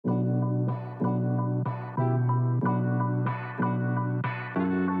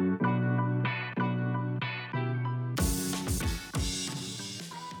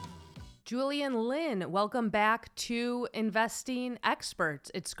Julian Lin, welcome back to Investing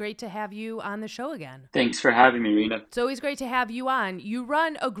Experts. It's great to have you on the show again. Thanks for having me, Rena. It's always great to have you on. You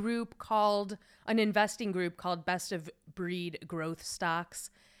run an investing group called Best of Breed Growth Stocks,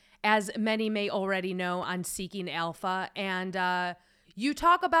 as many may already know, on Seeking Alpha. And you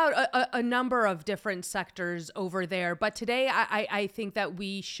talk about a number of different sectors over there. But today I think that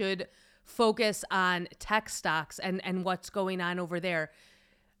we should focus on tech stocks and what's going on over there.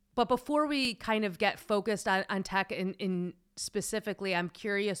 But before we kind of get focused on tech in specifically, I'm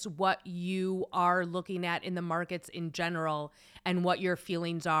curious what you are looking at in the markets in general and what your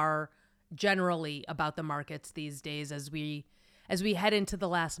feelings are generally about the markets these days as we head into the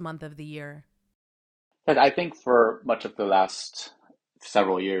last month of the year. But I think for much of the last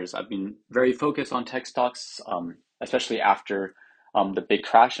several years, I've been very focused on tech stocks, especially after the big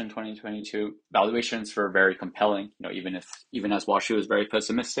crash in 2022. Valuations were very compelling, even as Wall Street was very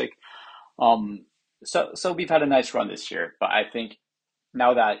pessimistic. So we've had a nice run this year, but I think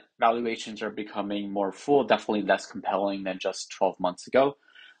now that valuations are becoming more full, definitely less compelling than just 12 months ago.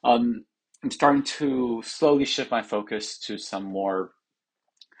 I'm starting to slowly shift my focus to some more,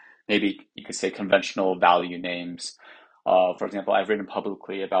 maybe you could say, conventional value names. For example, I've written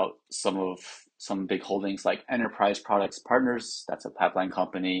publicly about some big holdings like Enterprise Products Partners, that's a pipeline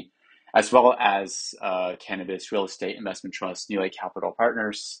company, as well as cannabis real estate investment trust, New Lake Capital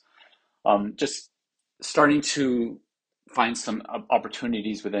Partners. Just starting to find some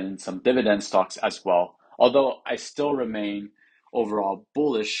opportunities within some dividend stocks as well. Although I still remain overall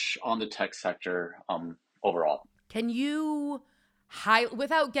bullish on the tech sector overall. Can you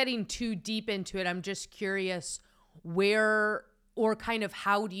without getting too deep into it, I'm just curious where or kind of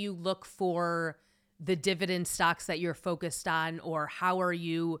how do you look for the dividend stocks that you're focused on, or how are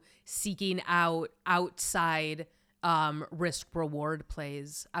you seeking out outside risk reward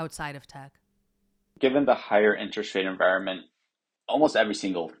plays outside of tech? Given the higher interest rate environment, almost every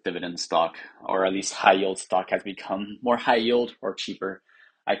single dividend stock, or at least high yield stock, has become more high yield or cheaper.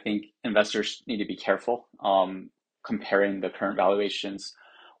 I think investors need to be careful comparing the current valuations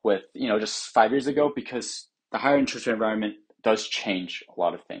with just 5 years ago, because the higher interest rate environment does change a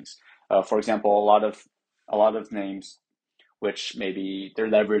lot of things. For example, a lot of names which maybe their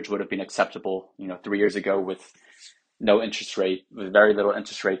leverage would have been acceptable 3 years ago with no interest rate, with very little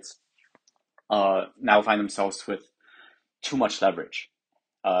interest rates, now find themselves with too much leverage.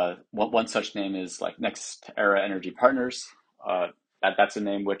 One such name is like Next Era Energy Partners. That's a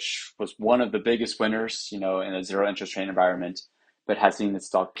name which was one of the biggest winners, in a zero interest rate environment, but has seen its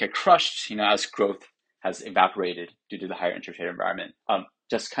stock get crushed, as growth has evaporated due to the higher interest rate environment.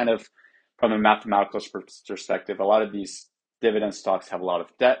 Just kind of from a mathematical perspective, a lot of these dividend stocks have a lot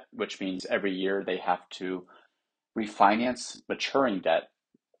of debt, which means every year they have to refinance maturing debt.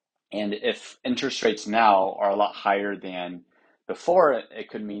 And if interest rates now are a lot higher than before, it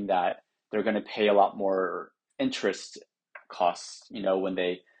could mean that they're going to pay a lot more interest costs, when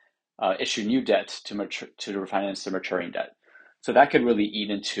they issue new debt to refinance the maturing debt. So that could really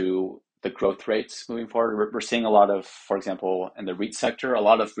eat into the growth rates moving forward. We're seeing a lot of, for example, in the REIT sector, a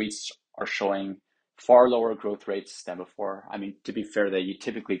lot of REITs are showing far lower growth rates than before. I mean, to be fair, you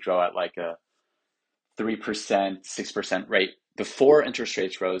typically grow at like a 3%, 6% rate before interest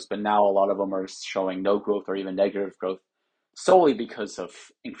rates rose, but now a lot of them are showing no growth or even negative growth solely because of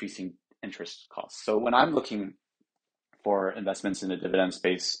increasing interest costs. So when I'm looking for investments in the dividend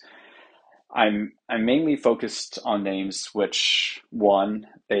space, I'm mainly focused on names which, one,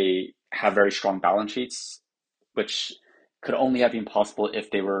 they have very strong balance sheets, which could only have been possible if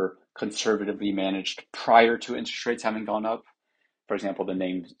they were conservatively managed prior to interest rates having gone up. For example, the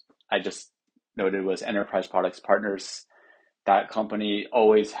name I just noted was Enterprise Products Partners. That company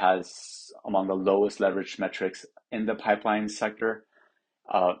always has among the lowest leverage metrics in the pipeline sector.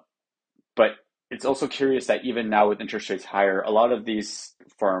 But it's also curious that even now with interest rates higher, a lot of these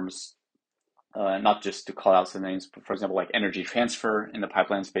firms, not just to call out some names, but for example, like Energy Transfer in the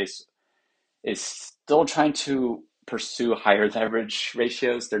pipeline space, is still trying to pursue higher leverage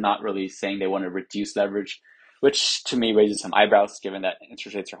ratios. They're not really saying they want to reduce leverage, which to me raises some eyebrows given that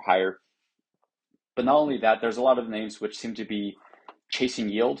interest rates are higher. But not only that, there's a lot of names which seem to be chasing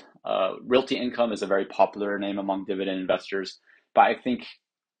yield. Realty Income is a very popular name among dividend investors, but I think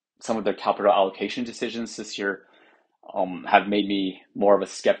some of their capital allocation decisions this year have made me more of a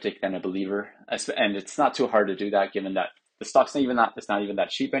skeptic than a believer. And it's not too hard to do that given that the stock's it's not even that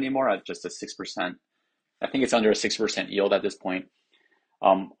cheap anymore at just a 6%. I think it's under a 6% yield at this point.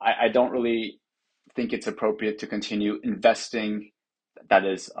 I don't really think it's appropriate to continue investing, that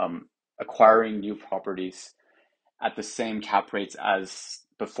is, acquiring new properties at the same cap rates as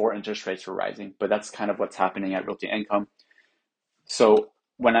before interest rates were rising, but that's kind of what's happening at Realty Income. So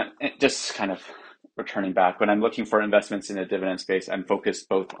when I just kind of returning back, when I'm looking for investments in the dividend space, I'm focused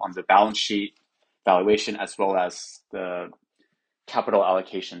both on the balance sheet valuation as well as the capital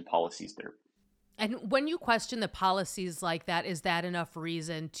allocation policies there. And when you question the policies like that, is that enough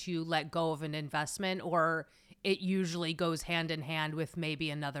reason to let go of an investment, or it usually goes hand in hand with maybe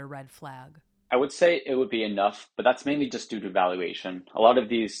another red flag? I would say it would be enough, but that's mainly just due to valuation. A lot of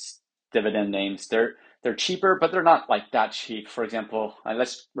these dividend names, they're cheaper, but they're not like that cheap. For example,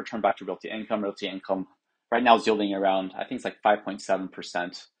 let's return back to Realty Income. Realty Income right now is yielding around, I think it's like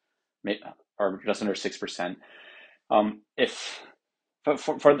 5.7%, or just under 6%. If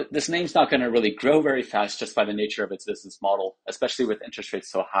this name's not going to really grow very fast just by the nature of its business model, especially with interest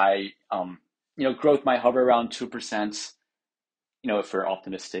rates so high. Growth might hover around 2%. If we're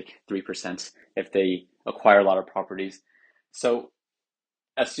optimistic, 3% if they acquire a lot of properties. So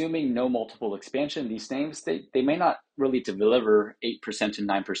assuming no multiple expansion, these names, they may not really deliver 8% to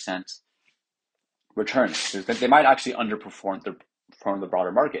 9% returns. They might actually underperform the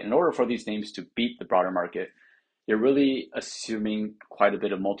broader market. In order for these names to beat the broader market, you're really assuming quite a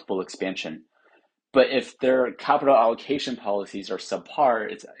bit of multiple expansion. But if their capital allocation policies are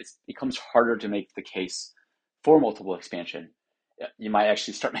subpar, it becomes harder to make the case for multiple expansion. You might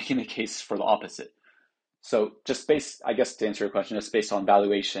actually start making the case for the opposite. So I guess to answer your question, just based on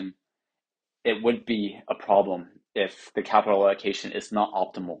valuation, it would be a problem if the capital allocation is not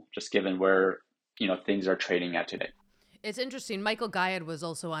optimal, just given where things are trading at today. It's interesting. Michael Guyad was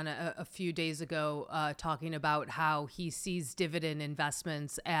also on a few days ago talking about how he sees dividend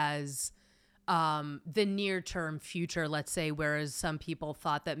investments as the near-term future, let's say, whereas some people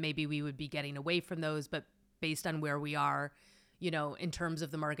thought that maybe we would be getting away from those, but based on where we are, in terms of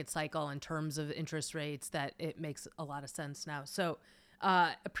the market cycle, in terms of interest rates, that it makes a lot of sense now. So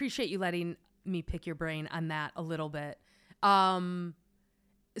appreciate you letting me pick your brain on that a little bit. Something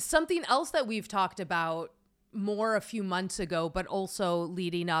else that we've talked about more a few months ago, but also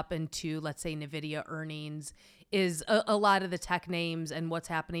leading up into, let's say, NVIDIA earnings, is a lot of the tech names and what's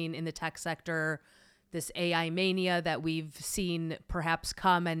happening in the tech sector, this AI mania that we've seen perhaps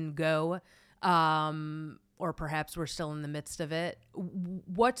come and go, or perhaps we're still in the midst of it.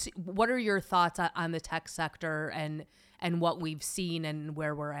 What are your thoughts on the tech sector and what we've seen and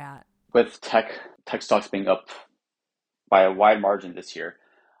where we're at? With tech stocks being up by a wide margin this year,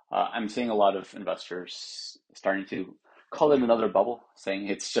 I'm seeing a lot of investors starting to call it another bubble, saying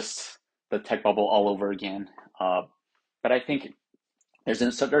it's just the tech bubble all over again. But I think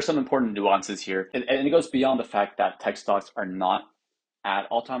there's some important nuances here, and it goes beyond the fact that tech stocks are not at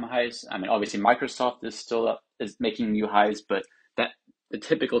all-time highs. I mean, obviously Microsoft is making new highs, but that the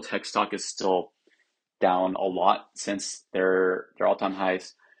typical tech stock is still down a lot since their all-time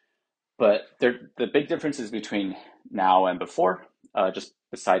highs. But the big differences between now and before, just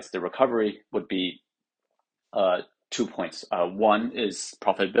besides the recovery, would be 2 points. One is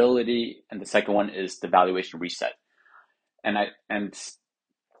profitability, and the second one is the valuation reset. And in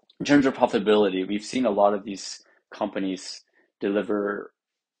terms of profitability, we've seen a lot of these companies deliver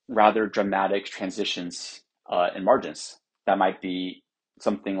rather dramatic transitions in margins. That might be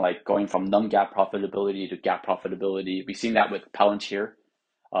something like going from non-GAAP profitability to GAAP profitability. We've seen that with Palantir.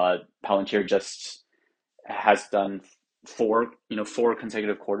 Palantir just has done four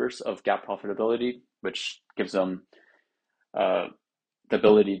consecutive quarters of GAAP profitability, which gives them the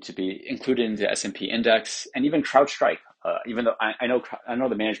ability to be included in the S&P index. And even CrowdStrike, even though I know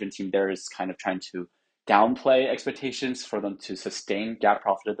the management team there is kind of trying to downplay expectations for them to sustain GAAP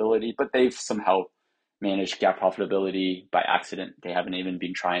profitability, but they've somehow managed GAAP profitability by accident. They haven't even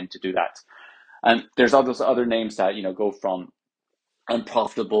been trying to do that. And there's all those other names that go from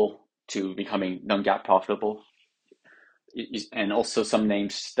unprofitable to becoming non-GAAP profitable, and also some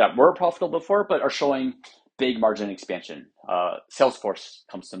names that were profitable before but are showing big margin expansion. Salesforce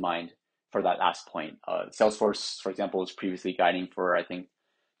comes to mind for that last point. Salesforce, for example, was previously guiding for, I think,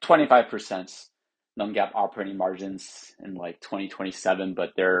 25% non-GAAP operating margins in like 2027, but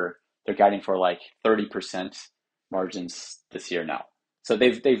they're guiding for like 30% margins this year now. So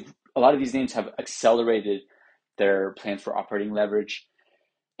they've a lot of these names have accelerated their plans for operating leverage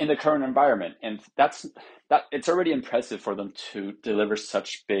in the current environment, and it's already impressive for them to deliver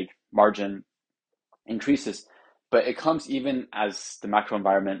such big margin increases, but it comes even as the macro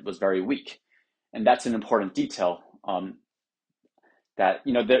environment was very weak, and that's an important detail. That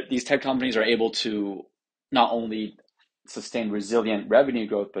these tech companies are able to not only sustain resilient revenue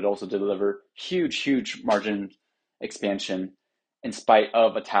growth, but also deliver huge margin expansion in spite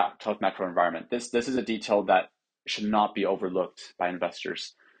of a tough macro environment. This is a detail that should not be overlooked by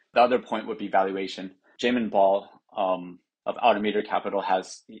investors. The other point would be valuation. Jamin Ball of Altimeter Capital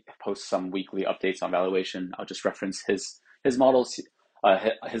has posts some weekly updates on valuation. I'll just reference his models.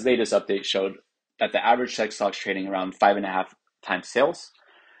 His latest update showed that the average tech stocks trading around 5.5 times sales,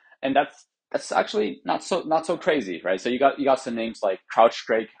 and that's actually not so crazy, right? So you got some names like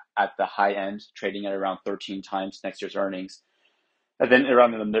CrowdStrike at the high end trading at around 13 times next year's earnings. And then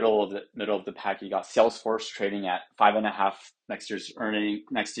around in the middle of the pack, you got Salesforce trading at 5.5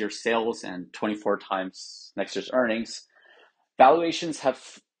 next year's sales and 24 times next year's earnings. Valuations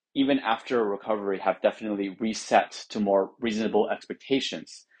have, even after a recovery, have definitely reset to more reasonable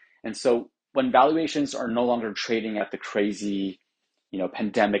expectations. And so when valuations are no longer trading at the crazy,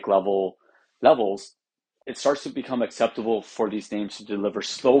 pandemic levels, it starts to become acceptable for these names to deliver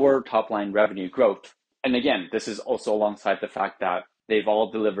slower top line revenue growth. And again, this is also alongside the fact that they've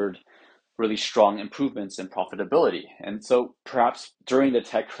all delivered really strong improvements in profitability. And so perhaps during the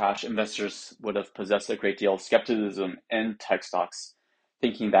tech crash, investors would have possessed a great deal of skepticism in tech stocks,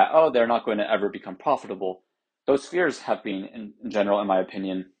 thinking that, oh, they're not going to ever become profitable. Those fears have been, in general, in my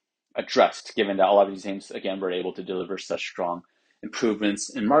opinion, addressed, given that a lot of these names, again, were able to deliver such strong improvements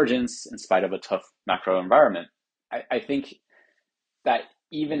in margins in spite of a tough macro environment. I think that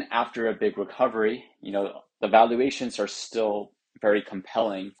even after a big recovery, the valuations are still very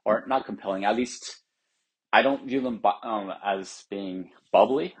compelling, or not compelling. At least I don't view them as being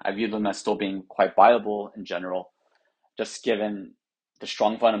bubbly. I view them as still being quite viable in general, just given the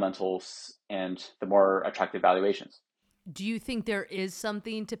strong fundamentals and the more attractive valuations. Do you think there is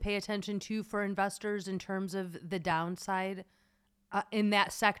something to pay attention to for investors in terms of the downside in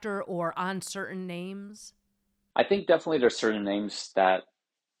that sector or on certain names? I think definitely there's certain names that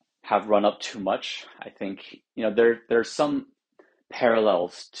have run up too much. I think there's some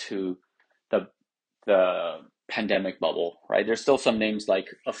parallels to the pandemic bubble, right? There's still some names like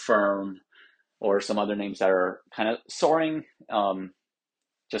Affirm or some other names that are kind of soaring,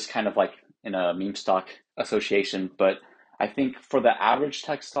 just kind of like in a meme stock association. But I think for the average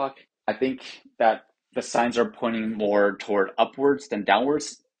tech stock, I think that the signs are pointing more toward upwards than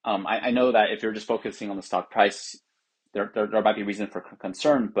downwards. I know that if you're just focusing on the stock price, there might be reason for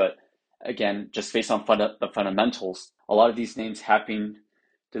concern, but again, just based on the fundamentals, a lot of these names have been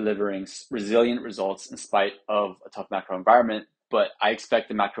delivering resilient results in spite of a tough macro environment. But I expect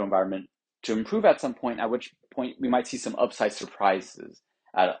the macro environment to improve at some point, at which point we might see some upside surprises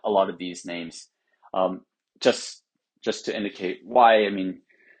at a lot of these names. Um, just just to indicate why, I mean,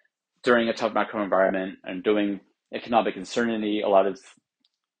 during a tough macro environment and during economic uncertainty, a lot of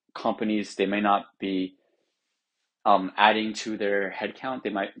companies, they may not be adding to their headcount.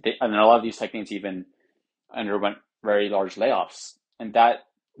 And a lot of these tech names even underwent very large layoffs, and that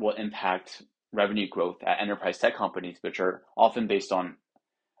will impact revenue growth at enterprise tech companies, which are often based on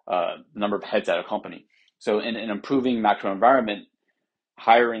the number of heads at a company. So in an improving macro environment,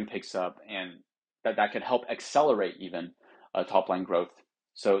 hiring picks up, and that could help accelerate even top line growth.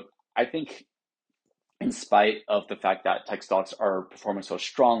 So I think, in spite of the fact that tech stocks are performing so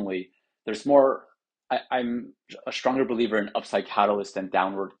strongly, there's more. I'm a stronger believer in upside catalyst than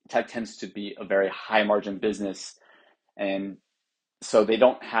downward. Tech tends to be a very high margin business, and so they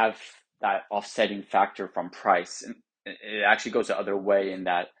don't have that offsetting factor from price. And it actually goes the other way in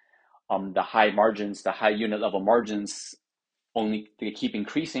that the high margins, the high unit level margins, only they keep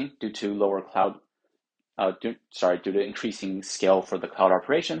increasing due to lower cloud, due to increasing scale for the cloud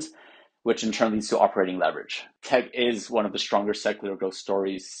operations, which in turn leads to operating leverage. Tech is one of the stronger secular growth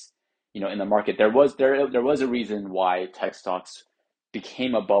stories, in the market. There was a reason why tech stocks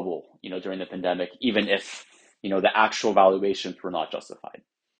became a bubble, during the pandemic, even if, the actual valuations were not justified.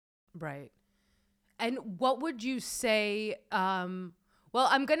 Right. And what would you say? Well,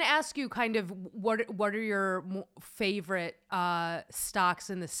 I'm going to ask you kind of what are your favorite stocks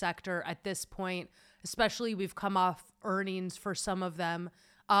in the sector at this point? Especially, we've come off earnings for some of them.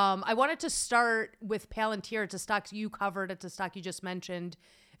 I wanted to start with Palantir. It's a stock you covered. It's a stock you just mentioned.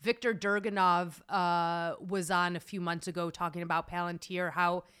 Victor Durganov was on a few months ago talking about Palantir,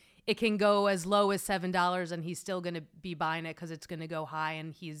 how it can go as low as $7 and he's still going to be buying it because it's going to go high,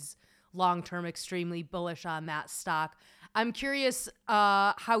 and he's long-term extremely bullish on that stock. I'm curious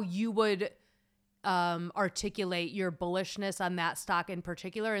how you would articulate your bullishness on that stock in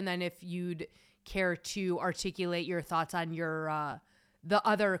particular, and then if you'd care to articulate your thoughts on your the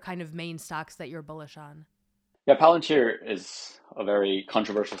other kind of main stocks that you're bullish on. Yeah, Palantir is a very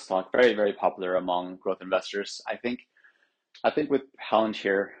controversial stock, very, very popular among growth investors. I think with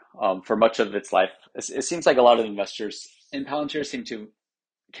Palantir, for much of its life, it seems like a lot of investors in Palantir seem to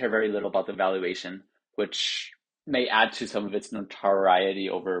care very little about the valuation, which may add to some of its notoriety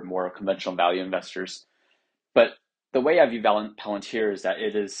over more conventional value investors. But the way I view Palantir is that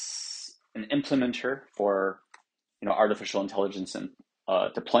it is an implementer for artificial intelligence and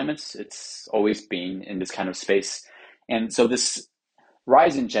deployments. It's always been in this kind of space, and so this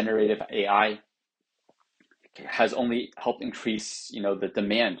rise in generative AI has only helped increase the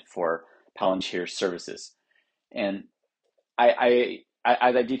demand for Palantir services. And as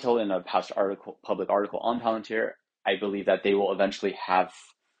I detailed in a past public article on Palantir, I believe that they will eventually have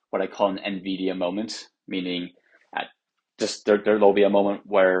what I call an NVIDIA moment, meaning at just there'll be a moment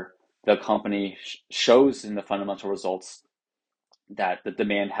where the company shows in the fundamental results that the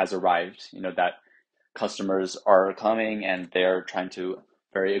demand has arrived, that customers are coming and they're trying to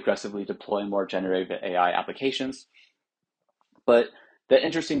very aggressively deploy more generative AI applications. But the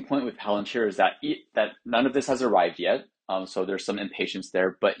interesting point with Palantir is that none of this has arrived yet. So there's some impatience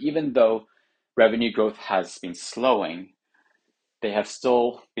there. But even though revenue growth has been slowing, they have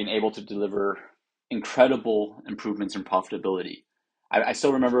still been able to deliver incredible improvements in profitability. I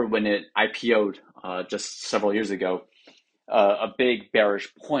still remember when it IPO'd just several years ago, a big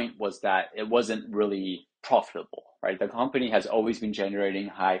bearish point was that it wasn't really profitable, right? The company has always been generating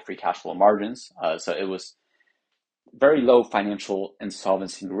high free cash flow margins. So it was very low financial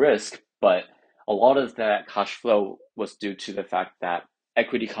insolvency risk, but a lot of that cash flow was due to the fact that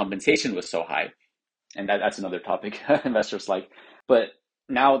equity compensation was so high. And that's another topic investors like. But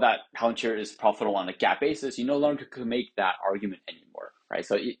now that Palantir is profitable on a GAAP basis, you no longer could make that argument anymore, right?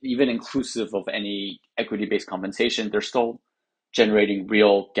 So even inclusive of any equity-based compensation, they're still generating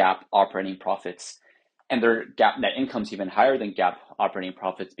real GAAP operating profits. And their GAAP net income is even higher than GAAP operating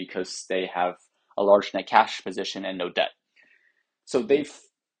profits because they have a large net cash position and no debt. So they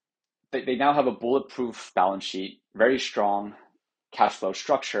now have a bulletproof balance sheet, very strong cash flow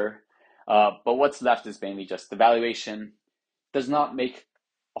structure. But what's left is mainly just the valuation. Does not make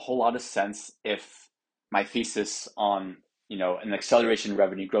a whole lot of sense if my thesis on an acceleration in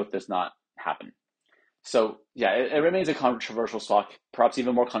revenue growth does not happen. So yeah, it remains a controversial stock, perhaps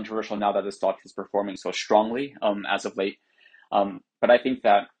even more controversial now that the stock is performing so strongly as of late. But I think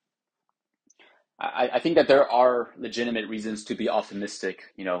that there are legitimate reasons to be optimistic,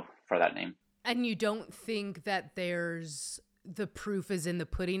 for that name. And you don't think that the proof is in the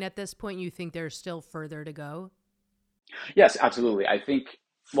pudding at this point? You think there's still further to go? Yes, absolutely. I think,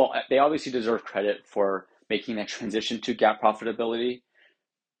 well, they obviously deserve credit for making that transition to GAAP profitability.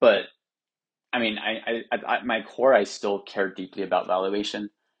 But I mean, at my core, I still care deeply about valuation.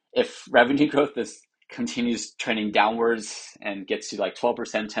 If revenue growth continues trending downwards and gets to like 12%,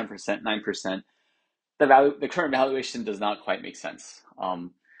 10%, 9%, the current valuation does not quite make sense.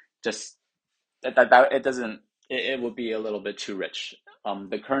 Just that it doesn't, it would be a little bit too rich.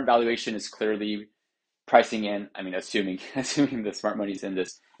 The current valuation is clearly pricing in, I mean, assuming the smart money's in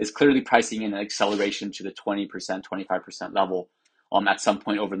this, is clearly pricing in an acceleration to the 20%, 25% level at some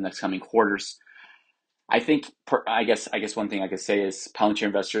point over the next coming quarters. I think, I guess one thing I could say is Palantir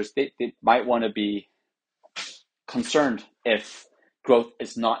investors, they might want to be concerned if growth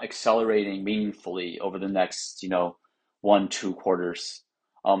is not accelerating meaningfully over the next, 1, 2 quarters.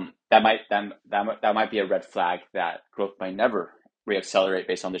 That might be a red flag that growth might never reaccelerate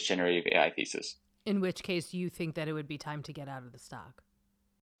based on this generative AI thesis. In which case, you think that it would be time to get out of the stock?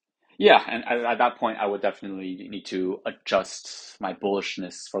 Yeah, and at that point, I would definitely need to adjust my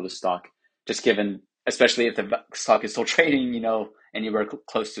bullishness for the stock, just given, especially if the stock is still trading, anywhere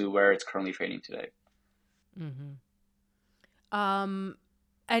close to where it's currently trading today. Mm-hmm.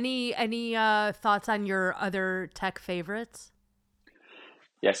 Any thoughts on your other tech favorites?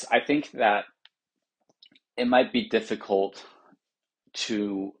 Yes, I think that it might be difficult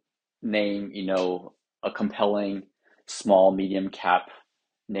to name, a compelling small, medium cap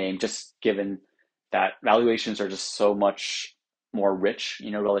name, just given that valuations are just so much more rich,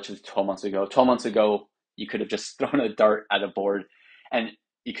 relative to 12 months ago. 12 months ago, you could have just thrown a dart at a board and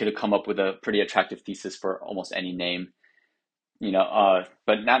you could have come up with a pretty attractive thesis for almost any name.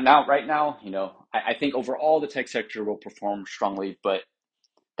 But right now, I think overall the tech sector will perform strongly, but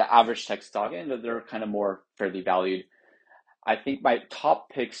the average tech stock, and they're kind of more fairly valued. I think my top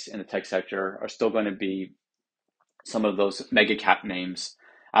picks in the tech sector are still going to be some of those mega cap names.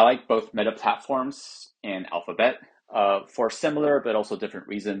 I like both Meta Platforms and Alphabet for similar but also different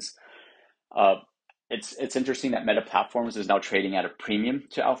reasons. Uh, it's interesting that Meta Platforms is now trading at a premium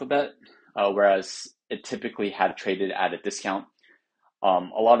to Alphabet, whereas it typically had traded at a discount. A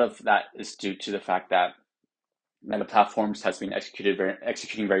lot of that is due to the fact that Meta Platforms has been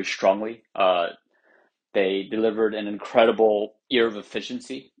executing very strongly. They delivered an incredible year of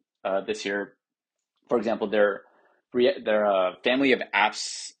efficiency this year. For example, their their family of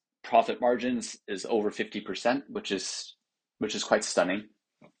apps profit margins is over 50%, which is quite stunning.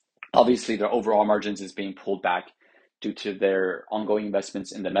 Obviously, their overall margins is being pulled back due to their ongoing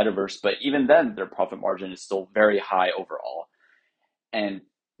investments in the metaverse, but even then, their profit margin is still very high overall. And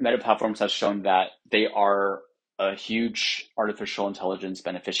Meta Platforms has shown that they are a huge artificial intelligence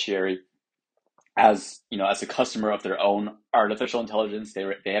beneficiary. As you know, as a customer of their own artificial intelligence, they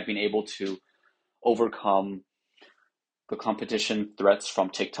have been able to overcome the competition threats from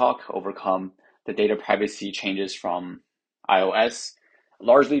TikTok, overcome the data privacy changes from iOS,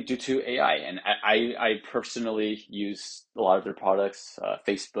 largely due to AI. And I personally use a lot of their products,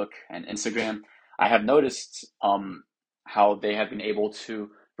 Facebook and Instagram. I have noticed how they have been able to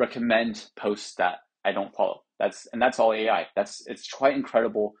recommend posts that I don't follow. That's all AI. It's quite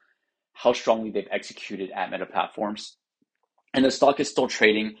incredible how strongly they've executed at Meta Platforms. And the stock is still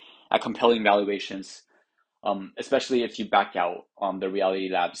trading at compelling valuations, especially if you back out the Reality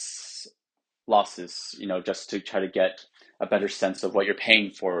Labs losses, just to try to get a better sense of what you're paying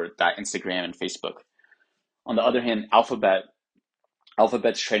for that Instagram and Facebook. On the other hand,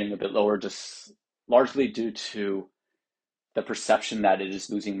 Alphabet's trading a bit lower, just largely due to the perception that it is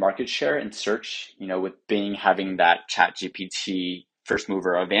losing market share in search, with Bing having that Chat GPT first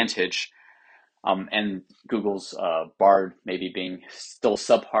mover advantage, and Google's Bard maybe being still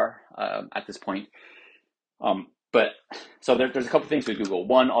subpar at this point. But so there's a couple things with Google.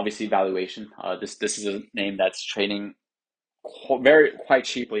 One, obviously valuation. This is a name that's trading quite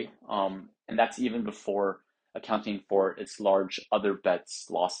cheaply, and that's even before accounting for its large other bets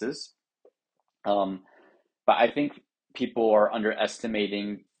losses. But I think people are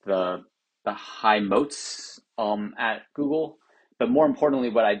underestimating the high moats at Google. But more importantly,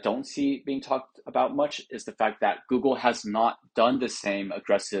 what I don't see being talked about much is the fact that Google has not done the same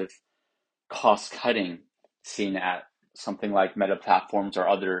aggressive cost cutting seen at something like Meta Platforms or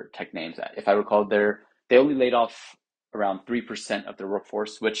other tech names. If I recall, they only laid off around 3% of their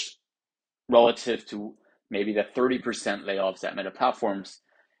workforce, which relative to maybe the 30% layoffs at Meta Platforms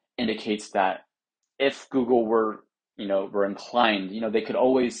indicates that if Google were inclined, they could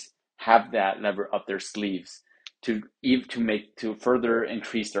always have that lever up their sleeves to further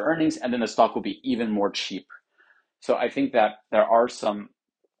increase their earnings, and then the stock will be even more cheap. So I think that there are some,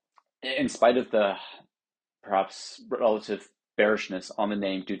 in spite of the perhaps relative bearishness on the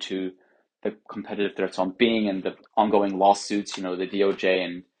name due to the competitive threats on Bing and the ongoing lawsuits, the DOJ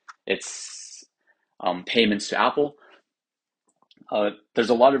and its payments to Apple. There's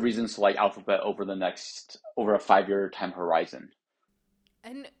a lot of reasons to like Alphabet over a 5-year time horizon.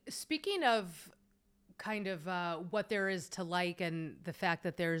 And speaking of kind of what there is to like and the fact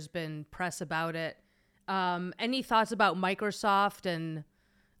that there's been press about it, any thoughts about Microsoft and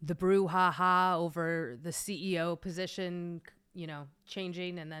the brouhaha over the CEO position,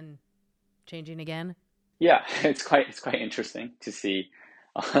 changing and then changing again? Yeah, it's quite interesting to see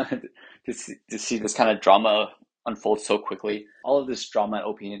to see this kind of drama unfold so quickly. All of this drama at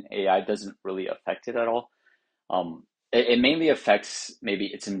OpenAI doesn't really affect it at all. It mainly affects maybe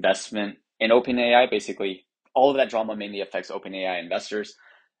its investment in OpenAI. Basically, all of that drama mainly affects OpenAI investors.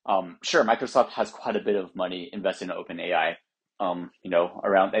 Sure, Microsoft has quite a bit of money invested in OpenAI.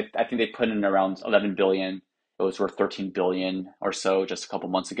 Around I think they put in around 11 billion. It was worth 13 billion or so just a couple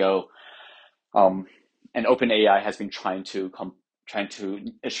months ago. And OpenAI has been trying to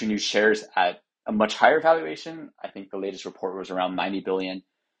issue new shares at a much higher valuation. I think the latest report was around 90 billion.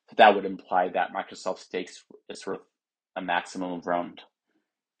 So that would imply that Microsoft stakes is worth a maximum of around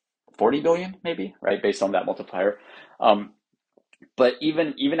 40 billion, maybe, right? Based on that multiplier. But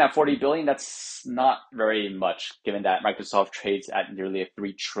even at 40 billion, that's not very much given that Microsoft trades at nearly a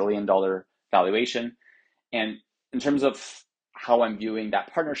 $3 trillion valuation. And in terms of how I'm viewing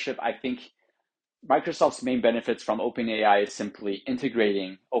that partnership, I think Microsoft's main benefits from OpenAI is simply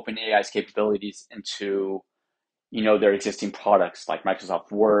integrating OpenAI's capabilities into, their existing products like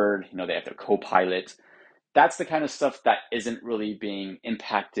Microsoft Word, they have their Copilot. That's the kind of stuff that isn't really being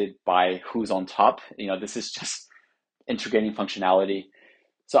impacted by who's on top. This is just integrating functionality.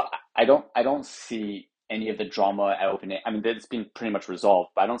 So I don't see any of the drama at OpenAI. I mean, it's been pretty much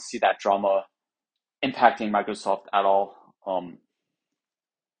resolved, but I don't see that drama impacting Microsoft at all.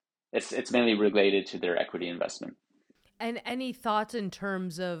 It's mainly related to their equity investment. And any thoughts in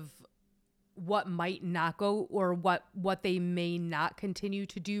terms of what might not go or what they may not continue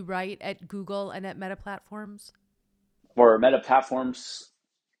to do right at Google and at Meta Platforms? For Meta Platforms,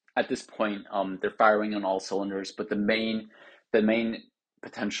 at this point, they're firing on all cylinders, but the main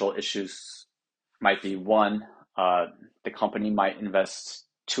potential issues might be one, the company might invest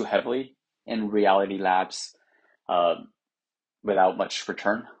too heavily in Reality Labs. uh, without much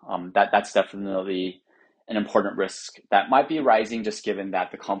return. That's definitely an important risk that might be rising just given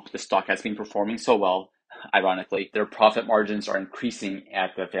that the stock has been performing so well. Ironically, their profit margins are increasing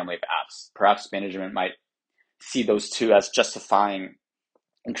at the family of apps. Perhaps management might see those two as justifying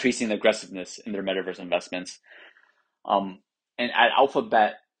increasing the aggressiveness in their metaverse investments. Um, and at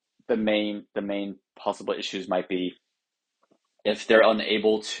Alphabet, the main possible issues might be if they're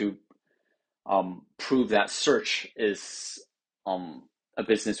unable to prove that search is a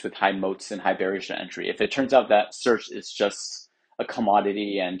business with high moats and high barriers to entry. If it turns out that search is just a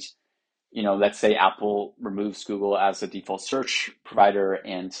commodity and let's say Apple removes Google as a default search provider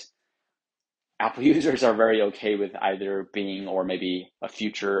and Apple users are very okay with either Bing or maybe a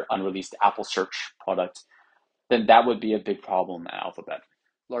future unreleased Apple search product, then that would be a big problem at Alphabet.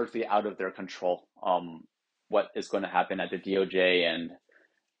 Largely out of their control. What is going to happen at the DOJ and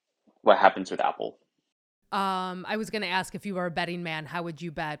what happens with Apple. I was going to ask if you were a betting man, how would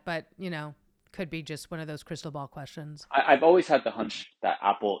you bet? But, could be just one of those crystal ball questions. I've always had the hunch that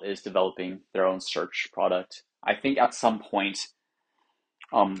Apple is developing their own search product. I think at some point,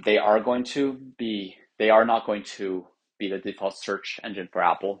 they are not going to be the default search engine for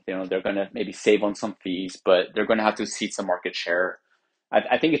Apple. They're going to maybe save on some fees, but they're going to have to cede some market share.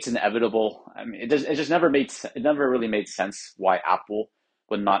 I think it's inevitable. I mean, it just it never really made sense why Apple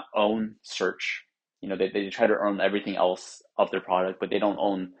would not own search. They try to own everything else of their product, but they don't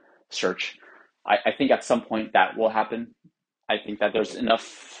own search. I think at some point that will happen. I think that there's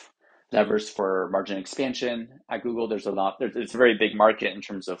enough levers for margin expansion at Google. It's a very big market in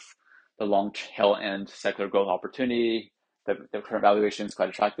terms of the long tail end secular growth opportunity. The current valuation is quite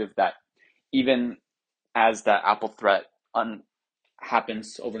attractive that even as that Apple threat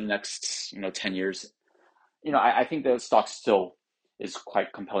happens over the next 10 years, I think the stock still is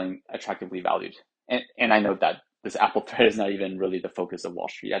quite compelling, attractively valued. And I know that this Apple threat is not even really the focus of Wall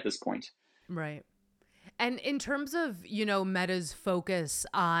Street at this point. Right. And in terms of, Meta's focus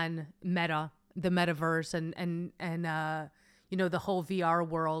on the metaverse and the whole VR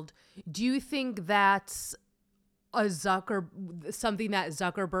world, do you think that's something that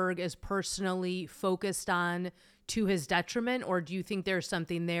Zuckerberg is personally focused on to his detriment, or do you think there's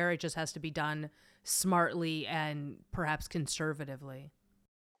something there? It just has to be done smartly and perhaps conservatively.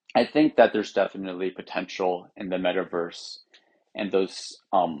 I think that there's definitely potential in the metaverse and those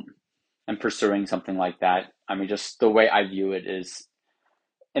and pursuing something like that. I mean, just the way I view it is,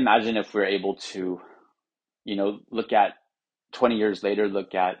 imagine if we're able to, look at 20 years later,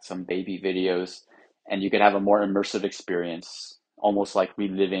 look at some baby videos, and you could have a more immersive experience, almost like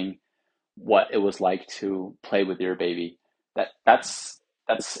reliving what it was like to play with your baby. That's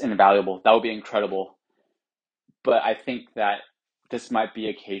invaluable. That would be incredible. But I think that this might be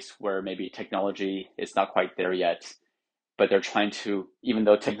a case where maybe technology is not quite there yet, but they're trying to, even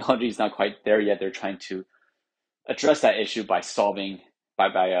though technology is not quite there yet, they're trying to address that issue by throwing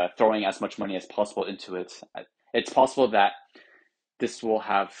as much money as possible into it. It's possible that this will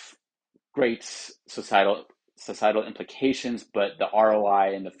have great societal implications, but the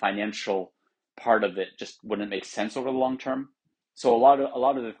ROI and the financial part of it just wouldn't make sense over the long term. So a lot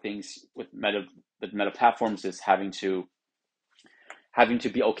of the things with meta platforms is having to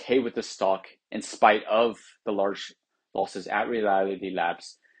be okay with the stock in spite of the large losses at Reality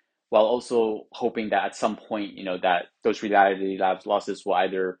Labs, while also hoping that at some point, that those Reality Labs losses will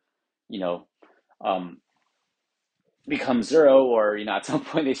either, um, become zero, or at some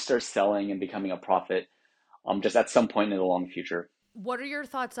point they start selling and becoming a profit. Just at some point in the long future. What are your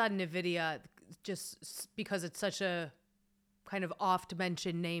thoughts on NVIDIA? Just because it's such a kind of oft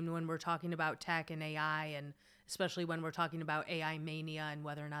mentioned name when we're talking about tech and AI, and especially when we're talking about AI mania and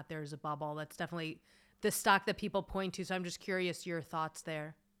whether or not there's a bubble. That's definitely the stock that people point to. So I'm just curious your thoughts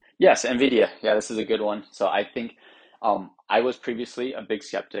there. Yes, NVIDIA. Yeah, this is a good one. So I think I was previously a big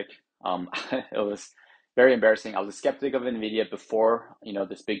skeptic. It was very embarrassing. I was a skeptic of NVIDIA before,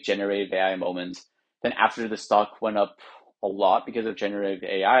 this big generative AI moment. Then after the stock went up a lot because of generative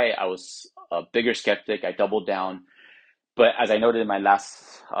AI, I was a bigger skeptic. I doubled down. But as I noted in my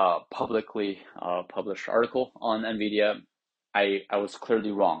last publicly published article on NVIDIA, I was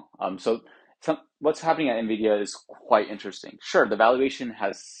clearly wrong. What's happening at NVIDIA is quite interesting. Sure, the valuation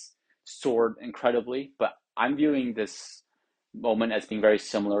has soared incredibly, but I'm viewing this moment as being very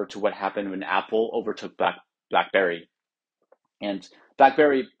similar to what happened when Apple overtook BlackBerry. And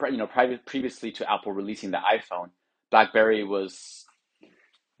BlackBerry, previously to Apple releasing the iPhone, BlackBerry was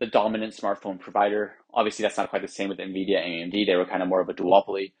the dominant smartphone provider. Obviously, that's not quite the same with NVIDIA and AMD. They were kind of more of a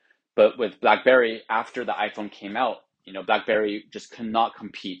duopoly. But with BlackBerry, after the iPhone came out, BlackBerry just could not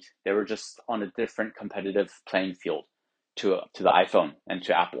compete. They were just on a different competitive playing field to the iPhone and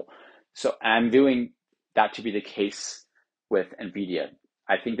to Apple. So I'm viewing that to be the case with NVIDIA.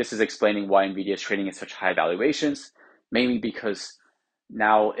 I think this is explaining why NVIDIA is trading at such high valuations, mainly because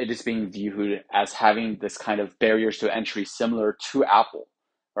now it is being viewed as having this kind of barriers to entry similar to Apple,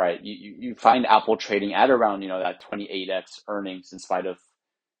 right? You find Apple trading at around, that 28x earnings in spite of,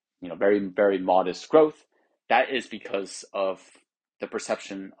 very, very modest growth. That is because of the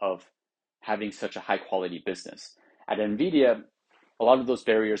perception of having such a high quality business. At NVIDIA, a lot of those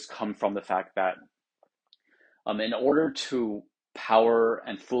barriers come from the fact that in order to power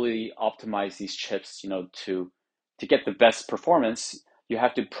and fully optimize these chips, to get the best performance, you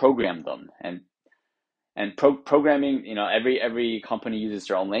have to program them. And programming, every company uses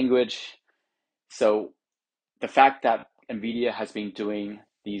their own language. So the fact that NVIDIA has been doing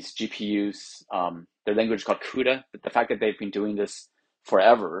these GPUs, their language is called CUDA, but the fact that they've been doing this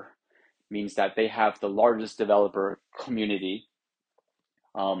forever means that they have the largest developer community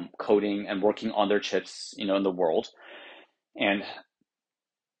coding and working on their chips, in the world. And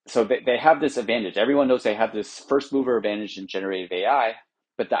so they have this advantage. Everyone knows they have this first mover advantage in generative AI,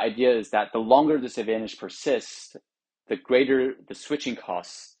 but the idea is that the longer this advantage persists, the greater the switching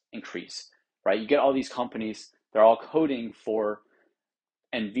costs increase, right? You get all these companies, they're all coding for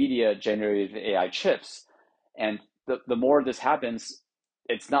NVIDIA generative AI chips. And the more this happens,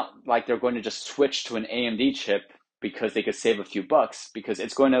 it's not like they're going to just switch to an AMD chip because they could save a few bucks, because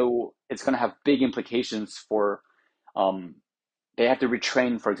it's going to have big implications for they have to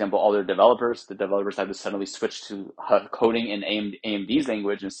retrain, for example, all their developers. The developers have to suddenly switch to coding in AMD's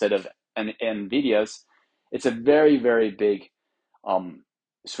language instead of NVIDIA's. It's a very, very big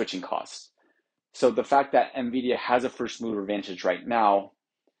switching cost. So the fact that NVIDIA has a first mover advantage right now,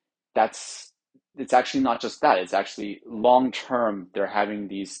 it's actually not just that. It's actually long term, they're having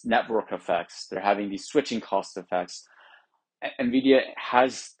these network effects. They're having these switching cost effects. NVIDIA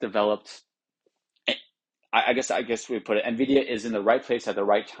has developed, I guess we put it, NVIDIA is in the right place at the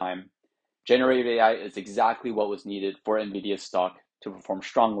right time. Generative AI is exactly what was needed for NVIDIA stock to perform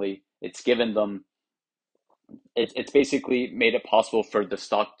strongly. It's given them, it's basically made it possible for the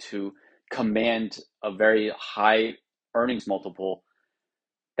stock to command a very high earnings multiple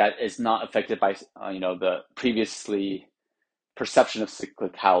that is not affected by the previously perception of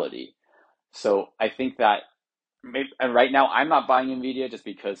cyclicality. So I think that and right now I'm not buying Nvidia just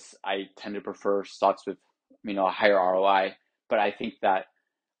because I tend to prefer stocks with a higher ROI. But I think that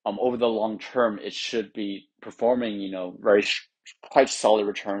over the long term it should be performing very quite solid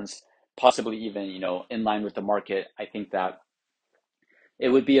returns, possibly even in line with the market. I think that it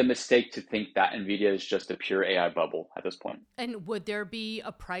would be a mistake to think that Nvidia is just a pure AI bubble at this point. And would there be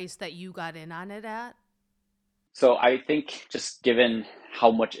a price that you got in on it at? So I think just given how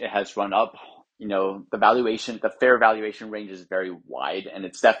much it has run up, the fair valuation range is very wide, and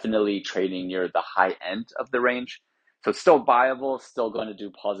it's definitely trading near the high end of the range. So it's still viable, still going to do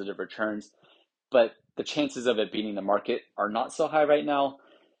positive returns, but the chances of it beating the market are not so high right now.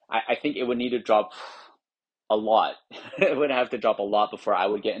 I think it would need to drop a lot. It would have to drop a lot before I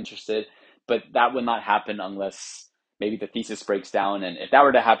would get interested, but that would not happen unless maybe the thesis breaks down. And if that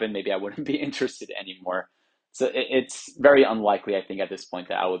were to happen, maybe I wouldn't be interested anymore. So it's very unlikely, I think, at this point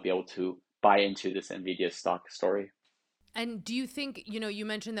that I would be able to buy into this NVIDIA stock story. And do you think, you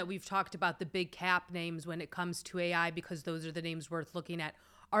mentioned that we've talked about the big cap names when it comes to AI because those are the names worth looking at.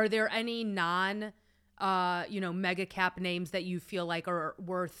 Are there any mega cap names that you feel like are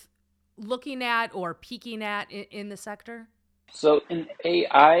worth looking at or peeking at in the sector? So in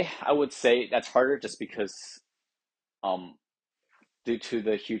I would say that's harder just because um, due to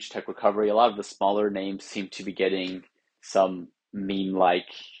the huge tech recovery, a lot of the smaller names seem to be getting some meme-like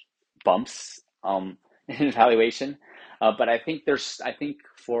bumps in valuation. But I think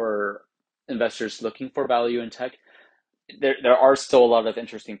for investors looking for value in tech, there are still a lot of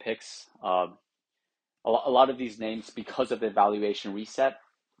interesting picks. A lot of these names, because of the valuation reset,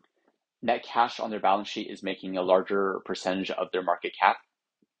 net cash on their balance sheet is making a larger percentage of their market cap.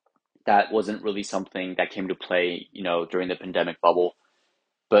 That wasn't really something that came to play, during the pandemic bubble.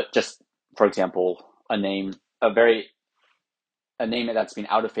 But just for example, a very a name that's been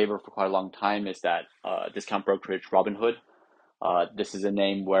out of favor for quite a long time is that discount brokerage Robinhood. This is a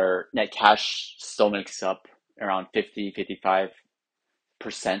name where net cash still makes up around 55%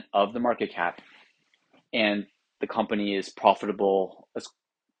 of the market cap, and the company is profitable,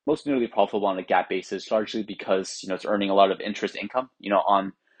 most nearly profitable on a GAAP basis, largely because it's earning a lot of interest income,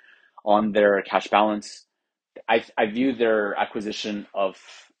 on their cash balance. I view their acquisition of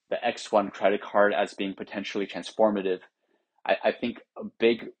the X1 credit card as being potentially transformative, I think a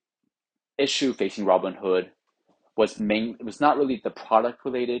big issue facing Robinhood was not really the product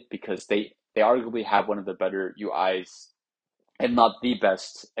related, because they arguably have one of the better UIs and not the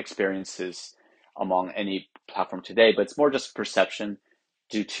best experiences among any platform today, but it's more just perception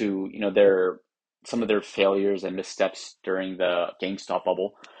due to some of their failures and missteps during the GameStop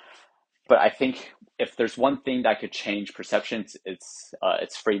bubble. But I think if there's one thing that could change perceptions,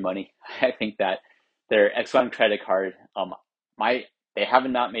 it's free money. I think that their X1 credit card, they have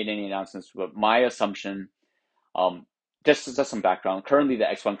not made any announcements, but my assumption, just some background. Currently, the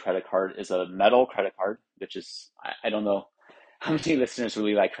X1 credit card is a metal credit card, which is, I don't know how many listeners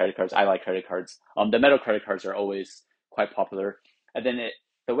really like credit cards. I like credit cards. The metal credit cards are always quite popular, and then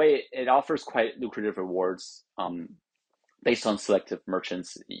the way it offers quite lucrative rewards. Based on selective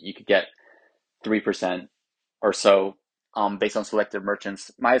merchants, you could get 3% or so based on selective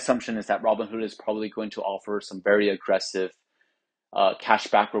merchants. My assumption is that Robinhood is probably going to offer some very aggressive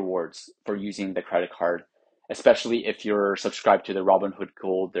cashback rewards for using the credit card, especially if you're subscribed to the Robinhood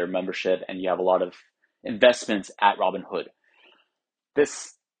Gold, their membership, and you have a lot of investments at Robinhood.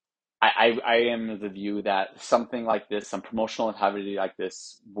 I am of the view that something like this, some promotional activity like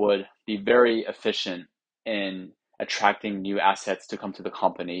this, would be very efficient in attracting new assets to come to the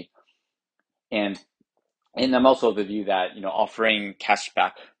company. And I'm also of the view that, offering cash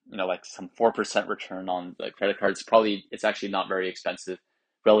back, like some 4% return on the credit cards, it's actually not very expensive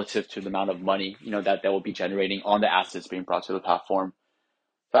relative to the amount of money, that they will be generating on the assets being brought to the platform.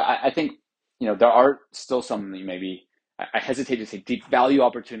 But I think, there are still some, maybe, I hesitate to say deep value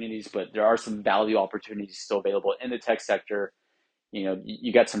opportunities, but there are some value opportunities still available in the tech sector.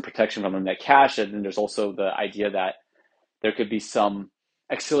 You get some protection from the net cash, and then there's also the idea that there could be some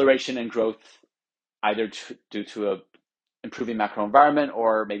acceleration in growth, either due to a improving macro environment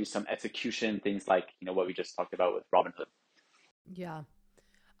or maybe some execution, things like, what we just talked about with Robinhood. Yeah.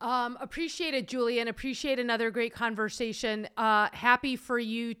 Appreciate it, Julian. Appreciate another great conversation. Happy for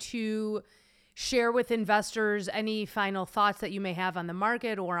you to share with investors any final thoughts that you may have on the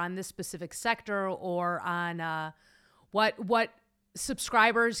market or on this specific sector, or on what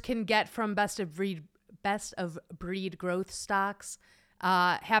subscribers can get from best of breed growth stocks.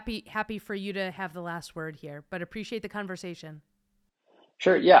 Happy for you to have the last word here, but appreciate the conversation.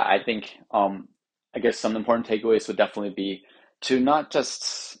 Sure. Yeah, I think I guess some important takeaways would definitely be to not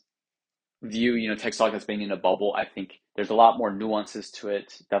just view tech stock as being in a bubble. I think there's a lot more nuances to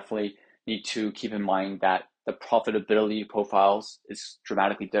it. Definitely need to keep in mind that the profitability profiles is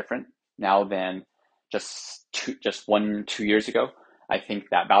dramatically different now than just 2 years ago. I think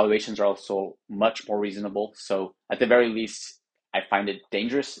that valuations are also much more reasonable. So at the very least, I find it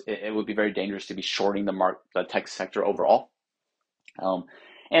dangerous. It would be very dangerous to be shorting the tech sector overall.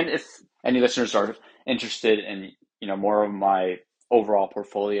 And if any listeners are interested in more of my overall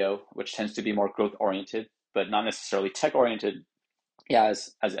portfolio, which tends to be more growth oriented, but not necessarily tech oriented, yeah,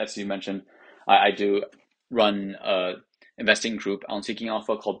 as you mentioned, I do run a investing group on Seeking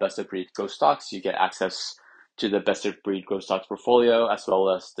Alpha called Best of Breed Growth Stocks. You get access to the Best of Breed Growth Stocks portfolio, as well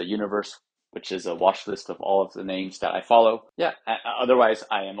as the universe, which is a watch list of all of the names that I follow. Yeah, otherwise,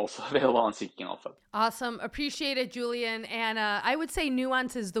 I am also available on Seeking Alpha. Awesome. Appreciate it, Julian. And I would say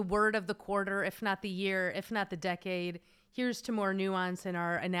nuance is the word of the quarter, if not the year, if not the decade. Here's to more nuance in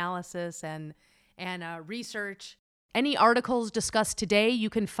our analysis and research. Any articles discussed today, you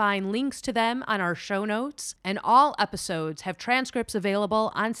can find links to them on our show notes, and all episodes have transcripts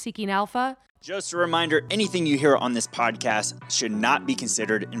available on Seeking Alpha. Just a reminder, anything you hear on this podcast should not be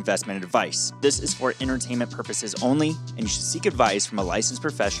considered investment advice. This is for entertainment purposes only, and you should seek advice from a licensed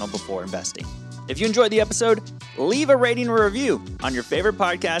professional before investing. If you enjoyed the episode, leave a rating or review on your favorite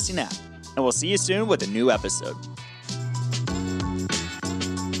podcasting app, and we'll see you soon with a new episode.